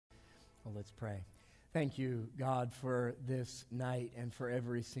Well, let's pray. Thank you, God, for this night and for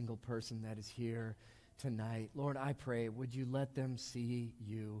every single person that is here tonight. Lord, I pray, would you let them see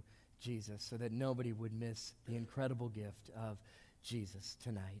you, Jesus, so that nobody would miss the incredible gift of Jesus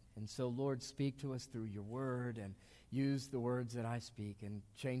tonight. And so, Lord, speak to us through your word and use the words that I speak and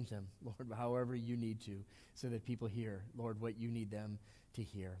change them, Lord, however you need to, so that people hear, Lord, what you need them to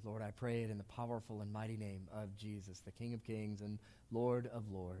hear. Lord, I pray it in the powerful and mighty name of Jesus, the King of Kings and Lord of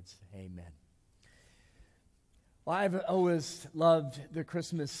Lords. Amen. Well, I've always loved the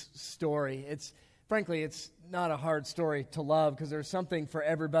Christmas story. Frankly, it's not a hard story to love because there's something for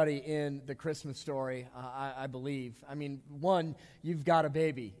everybody in the Christmas story, I believe. I mean, one, you've got a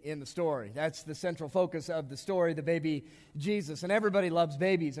baby in the story. That's the central focus of the story, the baby Jesus. And everybody loves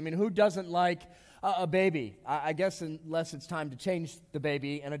babies. I mean, who doesn't like a baby? I guess unless it's time to change the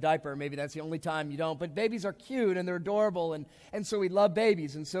baby in a diaper, maybe that's the only time you don't. But babies are cute and they're adorable, and so we love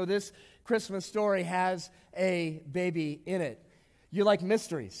babies. And so this Christmas story has a baby in it. You like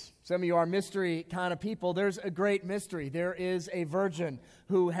mysteries. Some of you are mystery kind of people. There's a great mystery. There is a virgin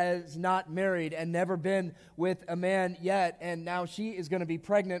who has not married and never been with a man yet, and now she is going to be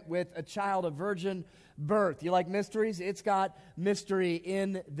pregnant with a child of virgin birth. You like mysteries? It's got mystery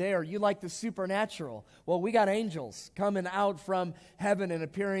in there. You like the supernatural? Well, we got angels coming out from heaven and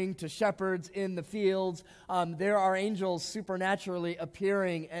appearing to shepherds in the fields. There are angels supernaturally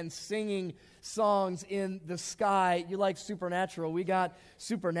appearing and singing songs in the sky. You like supernatural? We got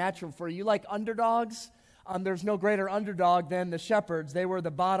supernatural for you. You like underdogs? There's no greater underdog than the shepherds. They were the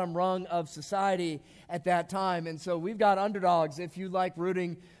bottom rung of society at that time. And so we've got underdogs if you like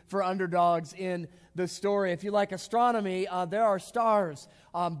rooting for underdogs in the story. If you like astronomy, there are stars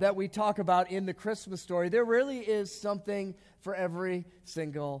that we talk about in the Christmas story. There really is something for every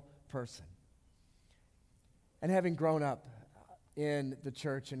single person. And having grown up in the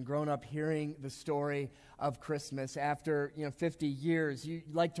church and grown up hearing the story of Christmas after 50 years, you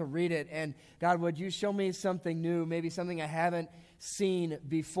like to read it and God, would you show me something new, maybe something I haven't seen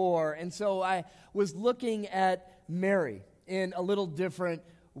before? And so I was looking at Mary in a little different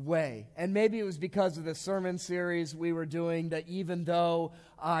way, and maybe it was because of the sermon series we were doing, that Even Though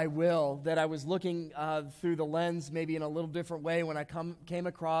I Will, that I was looking through the lens maybe in a little different way when I came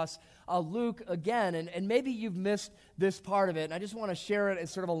across Luke again, and maybe you've missed this part of it, and I just want to share it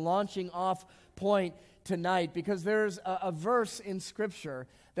as sort of a launching off point tonight, because there's a verse in Scripture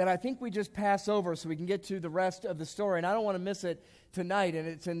that I think we just pass over so we can get to the rest of the story, and I don't want to miss it tonight, and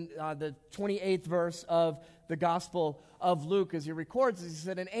it's in the 28th verse of the Gospel of Luke. As he records, he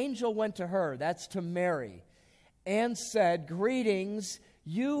said, an angel went to her, that's to Mary, and said, greetings,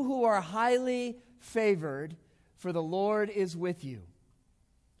 you who are highly favored, for the Lord is with you.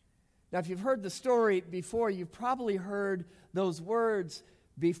 Now, if you've heard the story before, you've probably heard those words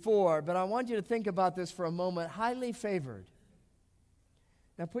before, but I want you to think about this for a moment. Highly favored.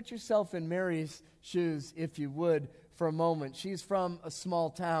 Now, put yourself in Mary's shoes, if you would, for a moment. She's from a small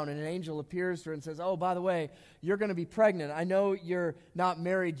town, and an angel appears to her and says, oh, by the way, you're going to be pregnant. I know you're not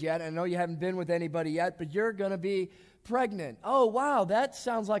married yet. I know you haven't been with anybody yet, but you're going to be pregnant. Oh, wow, that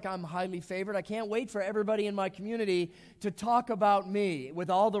sounds like I'm highly favored. I can't wait for everybody in my community to talk about me,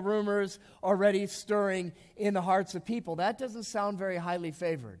 with all the rumors already stirring in the hearts of people. That doesn't sound very highly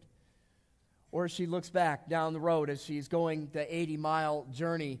favored. Or she looks back down the road as she's going the 80-mile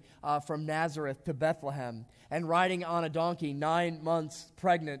journey from Nazareth to Bethlehem, and riding on a donkey, 9 months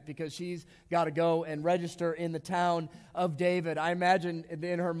pregnant, because she's got to go and register in the town of David. I imagine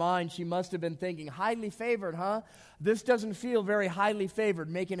in her mind she must have been thinking, highly favored, huh? This doesn't feel very highly favored,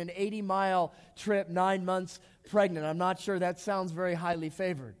 making an 80-mile trip 9 months pregnant. I'm not sure that sounds very highly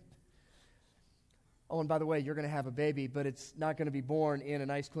favored. Oh, and by the way, you're going to have a baby, but it's not going to be born in a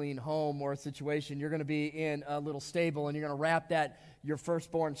nice, clean home or a situation. You're going to be in a little stable, and you're going to wrap your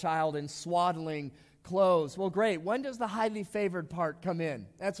firstborn child in swaddling clothes. Well, great. When does the highly favored part come in?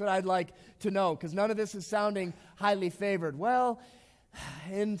 That's what I'd like to know, because none of this is sounding highly favored. Well,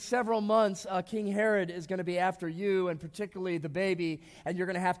 in several months, King Herod is going to be after you, and particularly the baby, and you're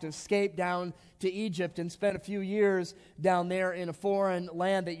going to have to escape down to Egypt and spend a few years down there in a foreign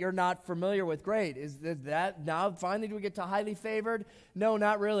land that you're not familiar with. Great. Is that now finally do we get to highly favored? No,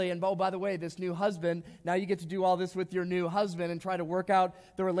 not really. And oh, by the way, this new husband, now you get to do all this with your new husband and try to work out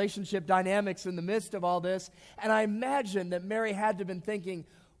the relationship dynamics in the midst of all this. And I imagine that Mary had to have been thinking,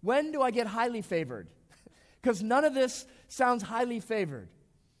 when do I get highly favored? Because none of this sounds highly favored.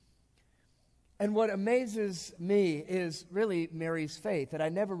 And what amazes me is really Mary's faith that I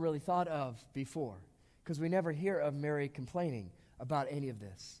never really thought of before, because we never hear of Mary complaining about any of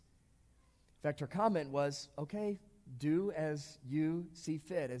this. In fact, her comment was, okay, do as you see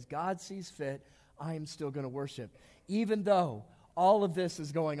fit. As God sees fit, I am still going to worship. Even though all of this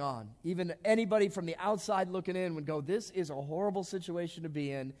is going on. Even anybody from the outside looking in would go, this is a horrible situation to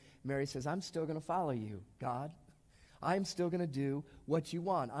be in. Mary says, I'm still going to follow you, God. I'm still going to do what you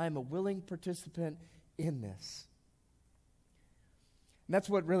want. I'm a willing participant in this. And that's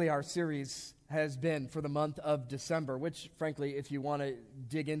what really our series has been for the month of December, which, frankly, if you want to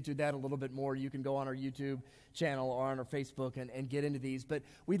dig into that a little bit more, you can go on our YouTube channel or on our Facebook and get into these. But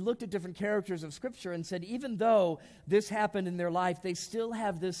we looked at different characters of Scripture and said, even though this happened in their life, they still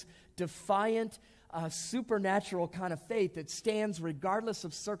have this defiant, supernatural kind of faith that stands regardless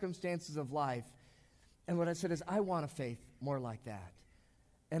of circumstances of life. And what I said is, I want a faith more like that.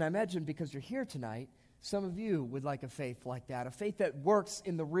 And I imagine because you're here tonight, some of you would like a faith like that, a faith that works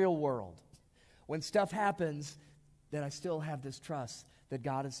in the real world. When stuff happens, that I still have this trust that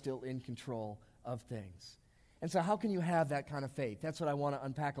God is still in control of things. And so how can you have that kind of faith? That's what I want to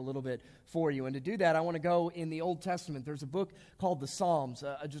unpack a little bit for you. And to do that, I want to go in the Old Testament. There's a book called the Psalms,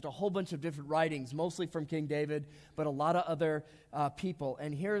 just a whole bunch of different writings, mostly from King David, but a lot of other people.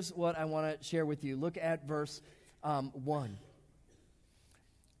 And here's what I want to share with you. Look at verse 1.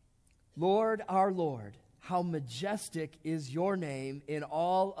 Lord, our Lord, how majestic is your name in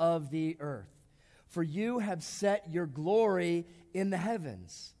all of the earth. For you have set your glory in the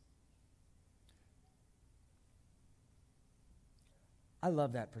heavens. I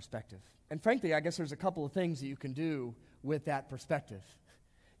love that perspective. And frankly, I guess there's a couple of things that you can do with that perspective.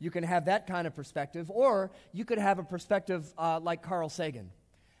 You can have that kind of perspective, or you could have a perspective like Carl Sagan.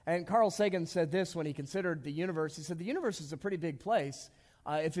 And Carl Sagan said this when he considered the universe. He said, the universe is a pretty big place.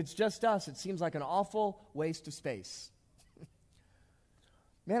 If it's just us, it seems like an awful waste of space.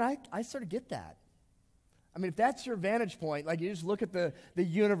 Man, I sort of get that. I mean, if that's your vantage point, like you just look at the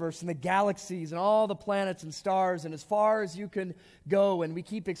universe and the galaxies and all the planets and stars and as far as you can go, and we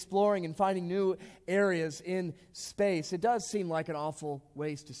keep exploring and finding new areas in space, it does seem like an awful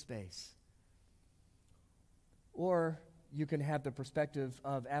waste of space. Or you can have the perspective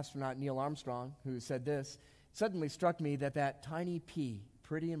of astronaut Neil Armstrong, who said this, it suddenly struck me that tiny pea,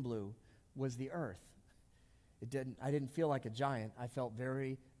 pretty and blue, was the Earth. I didn't feel like a giant. I felt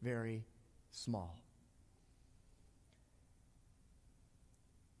very, very small.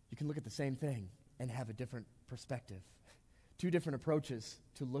 You can look at the same thing and have a different perspective. Two different approaches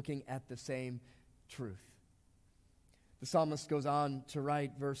to looking at the same truth. The psalmist goes on to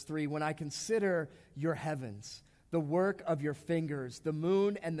write, verse 3, when I consider your heavens, the work of your fingers, the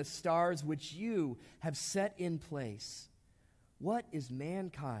moon and the stars which you have set in place, what is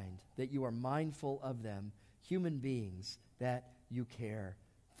mankind that you are mindful of them, human beings that you care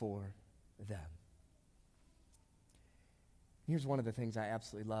for them? Here's one of the things I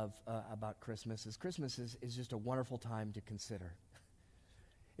absolutely love about Christmas is just a wonderful time to consider.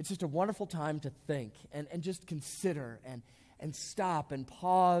 It's just a wonderful time to think and just consider and stop and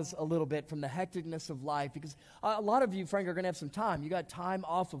pause a little bit from the hecticness of life, because a lot of you, Frank, are going to have some time. You got time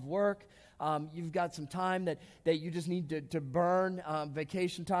off of work. You've got some time that you just need to burn,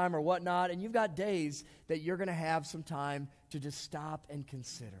 vacation time or whatnot, and you've got days that you're going to have some time to just stop and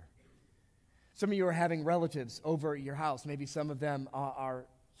consider. Some of you are having relatives over at your house. Maybe some of them are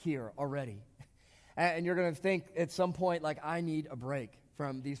here already. And you're going to think at some point, like, I need a break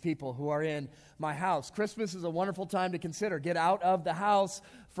from these people who are in my house. Christmas is a wonderful time to consider. Get out of the house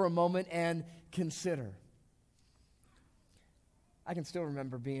for a moment and consider. I can still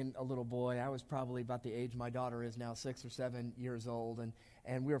remember being a little boy. I was probably about the age my daughter is now, 6 or 7 years old.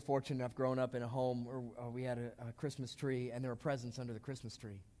 And we were fortunate enough growing up in a home where we had a Christmas tree, and there were presents under the Christmas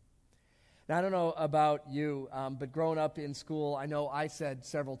tree. Now, I don't know about you, but growing up in school, I know I said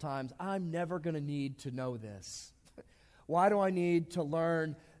several times, I'm never going to need to know this. Why do I need to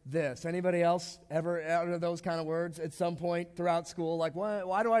learn this? Anybody else ever utter those kind of words at some point throughout school? Like,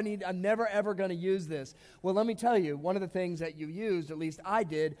 why do I need, I'm never ever going to use this. Well, let me tell you, one of the things that you used, at least I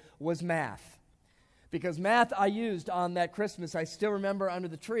did, was math. Because math I used on that Christmas, I still remember under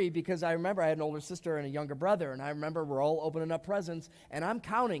the tree, because I remember I had an older sister and a younger brother, and I remember we're all opening up presents, and I'm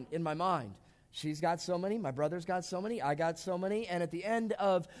counting in my mind. She's got so many, my brother's got so many, I got so many, and at the end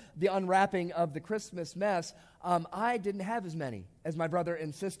of the unwrapping of the Christmas mess, I didn't have as many as my brother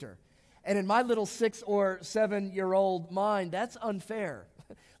and sister. And in my little 6 or 7-year-old mind, that's unfair.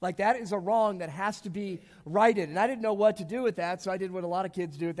 Like, that is a wrong that has to be righted. And I didn't know what to do with that, so I did what a lot of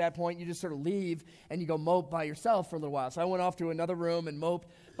kids do at that point. You just sort of leave and you go mope by yourself for a little while. So I went off to another room and moped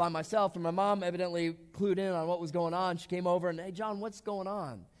by myself. And my mom evidently clued in on what was going on. She came over and, hey, John, what's going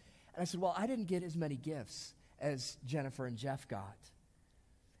on? And I said, well, I didn't get as many gifts as Jennifer and Jeff got.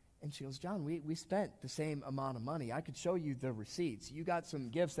 And she goes, John, we spent the same amount of money. I could show you the receipts. You got some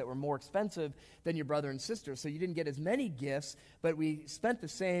gifts that were more expensive than your brother and sister, so you didn't get as many gifts, but we spent the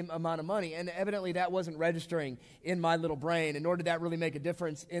same amount of money. And evidently that wasn't registering in my little brain, and nor did that really make a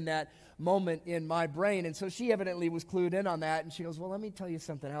difference in that moment in my brain. And so she evidently was clued in on that, and she goes, well, let me tell you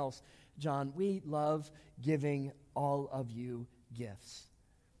something else, John. We love giving all of you gifts.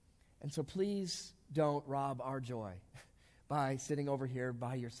 And so please don't rob our joy by sitting over here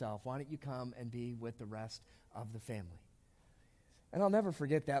by yourself. Why don't you come and be with the rest of the family? And I'll never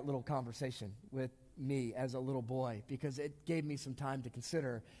forget that little conversation with me as a little boy, because it gave me some time to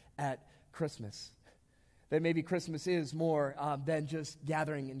consider at Christmas. That maybe Christmas is more than just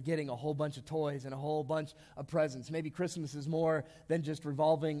gathering and getting a whole bunch of toys and a whole bunch of presents. Maybe Christmas is more than just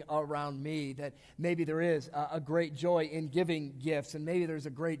revolving around me. That maybe there is a great joy in giving gifts, and maybe there's a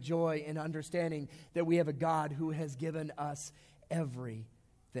great joy in understanding that we have a God who has given us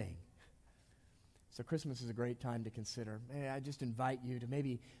everything. So Christmas is a great time to consider. And I just invite you to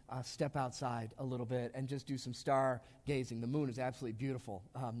maybe step outside a little bit and just do some star gazing. The moon is absolutely beautiful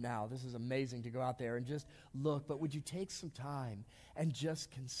now. This is amazing to go out there and just look. But would you take some time and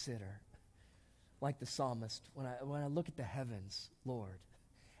just consider, like the psalmist, when I look at the heavens, Lord,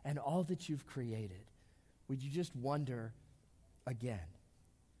 and all that you've created, would you just wonder again?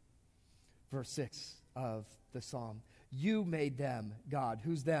 Verse 6 of the psalm. You made them, God.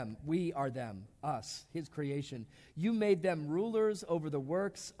 Who's them? We are them, us, his creation. You made them rulers over the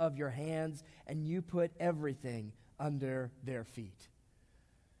works of your hands, and you put everything under their feet.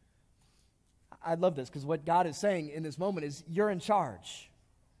 I love this, because what God is saying in this moment is, you're in charge.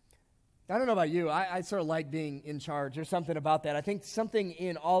 I don't know about you. I sort of like being in charge. There's something about that. I think something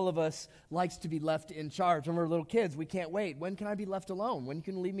in all of us likes to be left in charge. When we're little kids, we can't wait. When can I be left alone? When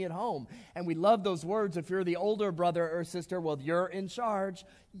can you leave me at home? And we love those words. If you're the older brother or sister, well, you're in charge.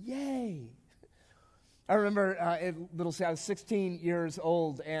 Yay. I remember I was 16 years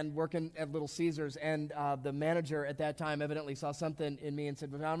old and working at Little Caesars, and the manager at that time evidently saw something in me and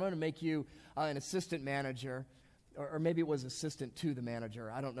said, well, I'm going to make you an assistant manager. Or maybe it was assistant to the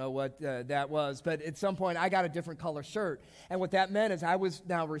manager. I don't know what that was. But at some point, I got a different color shirt. And what that meant is I was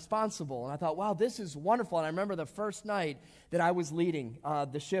now responsible. And I thought, wow, this is wonderful. And I remember the first night that I was leading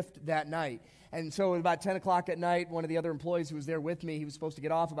the shift that night. And so at about 10 o'clock at night, one of the other employees who was there with me, he was supposed to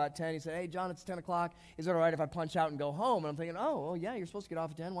get off about 10. He said, hey, John, it's 10 o'clock. Is it all right if I punch out and go home? And I'm thinking, oh, yeah, you're supposed to get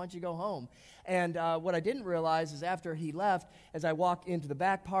off at 10. Why don't you go home? And what I didn't realize is after he left, as I walked into the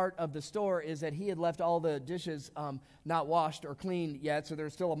back part of the store, is that he had left all the dishes not washed or cleaned yet. So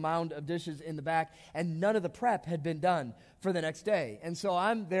there's still a mound of dishes in the back, and none of the prep had been done for the next day. And so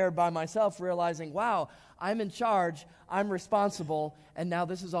I'm there by myself realizing, wow, I'm in charge, I'm responsible, and now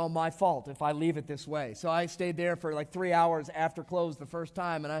this is all my fault if I leave it this way. So I stayed there for like 3 hours after close the first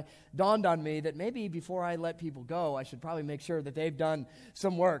time, and it dawned on me that maybe before I let people go, I should probably make sure that they've done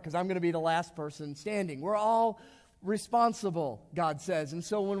some work, because I'm going to be the last person standing. We're all responsible, God says. And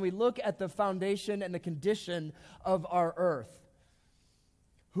so when we look at the foundation and the condition of our earth,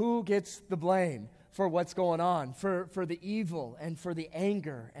 who gets the blame for what's going on, for the evil and for the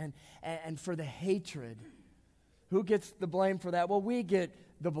anger and for the hatred? Who gets the blame for that? Well, we get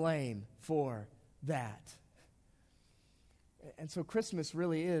the blame for that. And so Christmas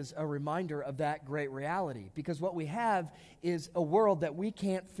really is a reminder of that great reality, because what we have is a world that we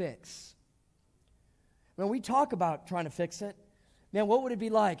can't fix. When we talk about trying to fix it, man, what would it be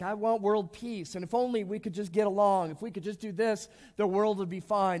like? I want world peace, and if only we could just get along, if we could just do this, the world would be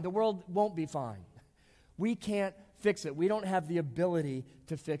fine. The world won't be fine. We can't fix it. We don't have the ability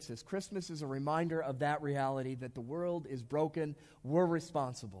to fix this. Christmas is a reminder of that reality, that the world is broken, we're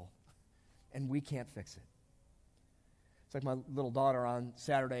responsible, and we can't fix it. It's like my little daughter on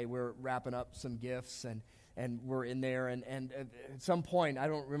Saturday, we're wrapping up some gifts, and we're in there, and at some point, I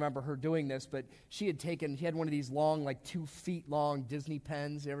don't remember her doing this, but she had one of these long, like 2 feet long Disney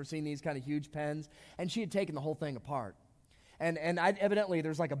pens. You ever seen these kind of huge pens? And she had taken the whole thing apart. And evidently,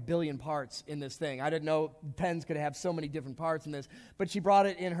 there's like 1 billion parts in this thing. I didn't know pens could have so many different parts in this. But she brought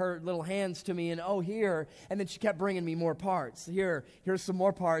it in her little hands to me, and here. And then she kept bringing me more parts. Here's some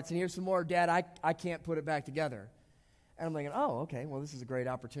more parts, and here's some more. Dad, I can't put it back together. And I'm thinking, oh, okay, well, this is a great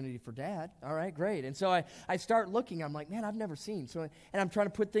opportunity for Dad. All right, great. And so I start looking. I'm like, man, I've never seen. And I'm trying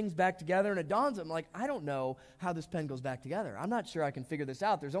to put things back together, and it dawns on me, like, I don't know how this pen goes back together. I'm not sure I can figure this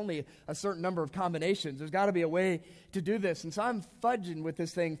out. There's only a certain number of combinations. There's got to be a way to do this. And so I'm fudging with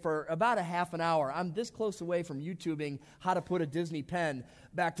this thing for about a half an hour. I'm this close away from YouTubing how to put a Disney pen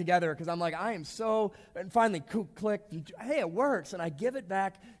back together, because I'm like, and finally, click, hey, it works. And I give it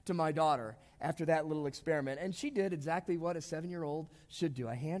back to my daughter. after that little experiment. And she did exactly what a 7-year-old should do.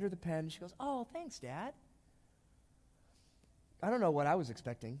 I hand her the pen, and she goes, "Oh, thanks, Dad." I don't know what I was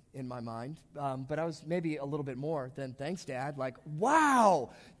expecting in my mind, but I was maybe a little bit more than "thanks, Dad." Like,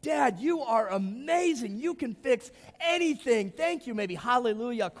 "Wow, Dad, you are amazing. You can fix anything. Thank you." Maybe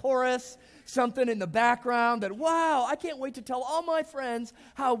hallelujah chorus, something in the background that, "Wow, I can't wait to tell all my friends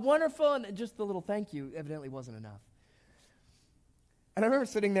how wonderful," and just the little thank you evidently wasn't enough. And I remember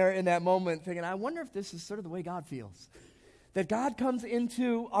sitting there in that moment thinking, I wonder if this is sort of the way God feels. That God comes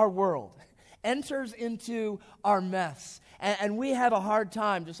into our world, enters into our mess, and we have a hard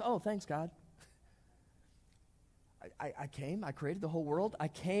time just, "Oh, thanks, God. I came, I created the whole world. I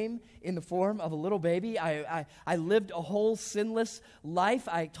came in the form of a little baby. I lived a whole sinless life.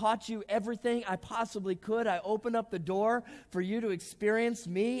 I taught you everything I possibly could. I opened up the door for you to experience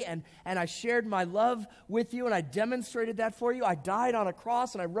me, and I shared my love with you, and I demonstrated that for you. I died on a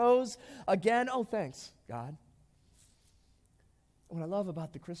cross, and I rose again. Oh, thanks, God." What I love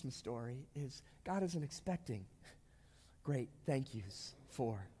about the Christmas story is God isn't expecting great thank yous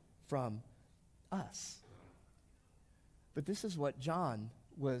from us. But this is what John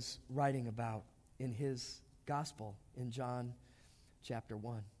was writing about in his gospel in John chapter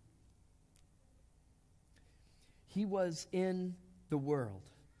 1. He was in the world,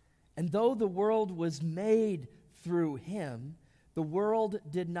 and though the world was made through him, the world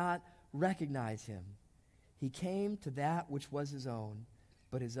did not recognize him. He came to that which was his own,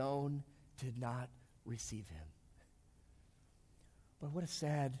 but his own did not receive him. But what a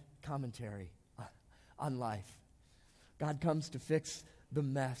sad commentary on life. God comes to fix the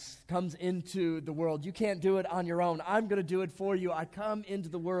mess, comes into the world. You can't do it on your own. I'm going to do it for you. I come into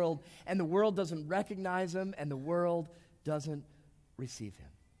the world, and the world doesn't recognize him, and the world doesn't receive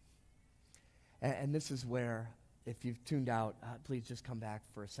him. And this is where, if you've tuned out, please just come back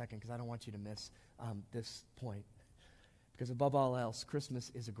for a second, because I don't want you to miss this point. Because above all else,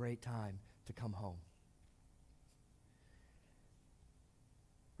 Christmas is a great time to come home.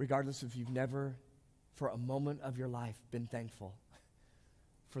 Regardless if you've never, for a moment of your life, been thankful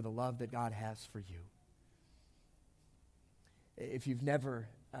for the love that God has for you. If you've never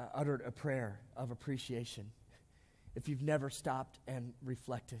uttered a prayer of appreciation, if you've never stopped and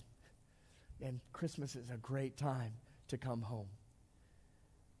reflected, and Christmas is a great time to come home.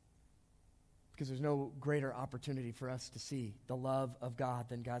 Because there's no greater opportunity for us to see the love of God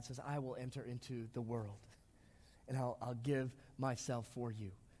than God says, "I will enter into the world, and I'll give myself for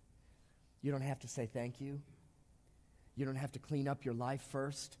you." You don't have to say thank you. You don't have to clean up your life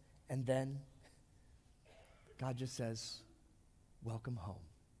first, and then God just says, "Welcome home."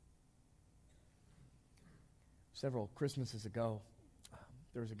 Several Christmases ago,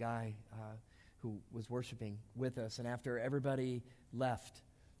 there was a guy who was worshiping with us, and after everybody left,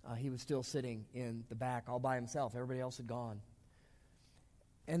 he was still sitting in the back all by himself. Everybody else had gone.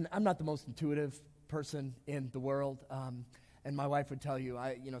 And I'm not the most intuitive person in the world, and my wife would tell you,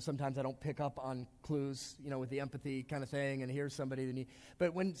 sometimes I don't pick up on clues, with the empathy kind of thing, and here's somebody that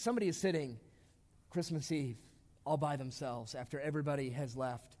but when somebody is sitting Christmas Eve all by themselves after everybody has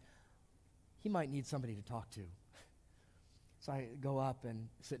left, he might need somebody to talk to. So I go up and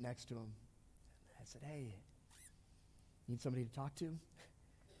sit next to him. I said, "Hey, need somebody to talk to?"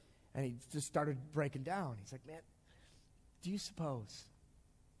 And he just started breaking down. He's like, "Man, do you suppose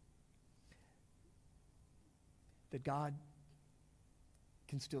that God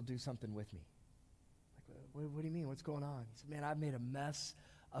can still do something with me?" Like, what do you mean? What's going on? He said, "Man, I've made a mess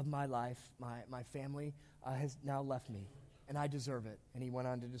of my life. My family has now left me, and I deserve it." And he went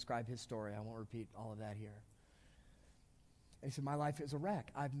on to describe his story. I won't repeat all of that here. And he said, "My life is a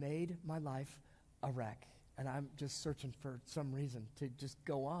wreck. I've made my life a wreck, and I'm just searching for some reason to just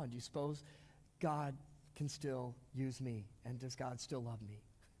go on. Do you suppose God can still use me, and does God still love me?"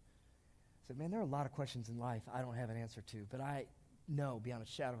 I said, "Man, there are a lot of questions in life I don't have an answer to, but I know beyond a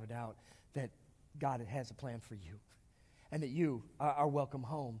shadow of a doubt that God has a plan for you, and that you are welcome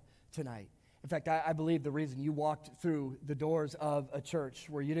home tonight. In fact, I believe the reason you walked through the doors of a church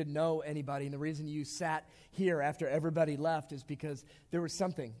where you didn't know anybody, and the reason you sat here after everybody left, is because there was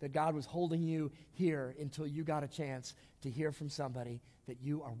something that God was holding you here until you got a chance to hear from somebody that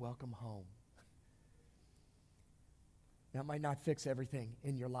you are welcome home. That might not fix everything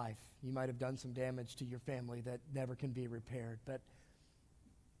in your life. You might have done some damage to your family that never can be repaired, but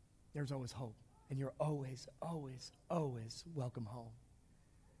there's always hope, and you're always, always, always welcome home.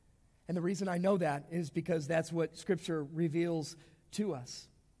 And the reason I know that is because that's what Scripture reveals to us.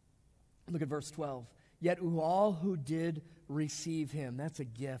 Look at verse 12. "Yet all who did receive him," that's a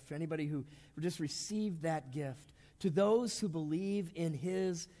gift. Anybody who just received that gift, "to those who believe in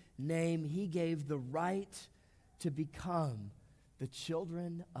his name, he gave the right to become the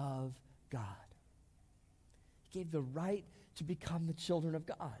children of God. He gave the right to become the children of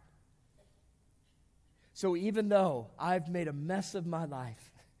God. So even though I've made a mess of my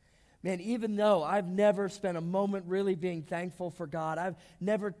life, man, even though I've never spent a moment really being thankful for God, I've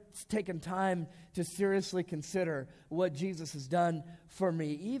never taken time to seriously consider what Jesus has done for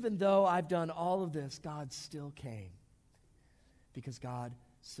me, even though I've done all of this, God still came because God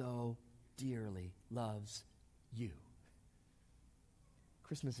so dearly loves you.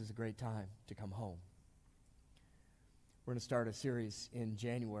 Christmas is a great time to come home. We're going to start a series in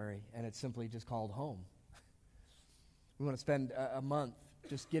January, and it's simply just called Home. We want to spend a month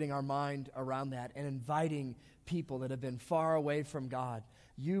just getting our mind around that and inviting people that have been far away from God.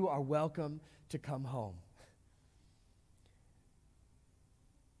 You are welcome to come home.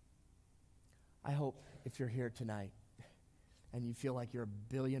 I hope if you're here tonight and you feel like you're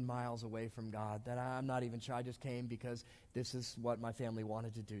a billion miles away from God, that I'm not even sure I just came because this is what my family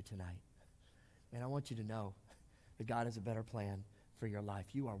wanted to do tonight. And I want you to know that God has a better plan for your life.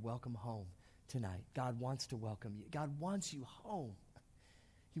 You are welcome home tonight. God wants to welcome you. God wants you home.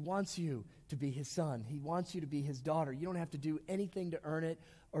 He wants you to be his son. He wants you to be his daughter. You don't have to do anything to earn it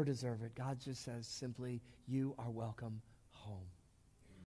or deserve it. God just says simply, you are welcome home.